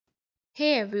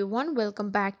Hey everyone, welcome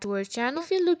back to our channel.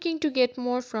 If you're looking to get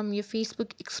more from your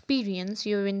Facebook experience,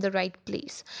 you're in the right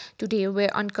place. Today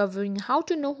we're uncovering how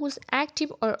to know who's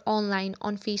active or online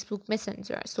on Facebook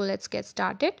Messenger. So let's get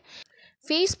started.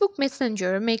 Facebook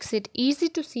Messenger makes it easy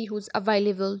to see who's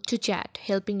available to chat,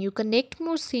 helping you connect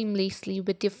more seamlessly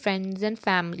with your friends and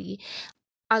family.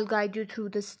 I'll guide you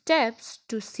through the steps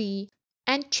to see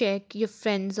and check your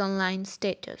friends' online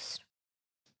status.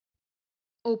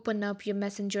 Open up your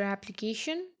Messenger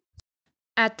application.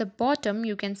 At the bottom,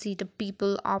 you can see the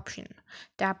people option.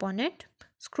 Tap on it,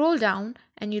 scroll down,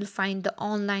 and you'll find the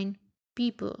online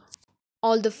people.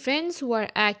 All the friends who are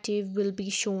active will be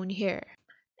shown here.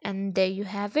 And there you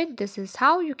have it. This is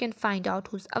how you can find out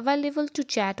who's available to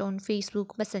chat on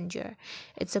Facebook Messenger.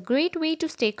 It's a great way to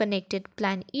stay connected,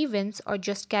 plan events, or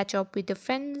just catch up with your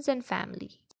friends and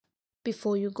family.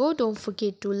 Before you go, don't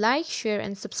forget to like, share,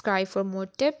 and subscribe for more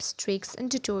tips, tricks,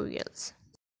 and tutorials.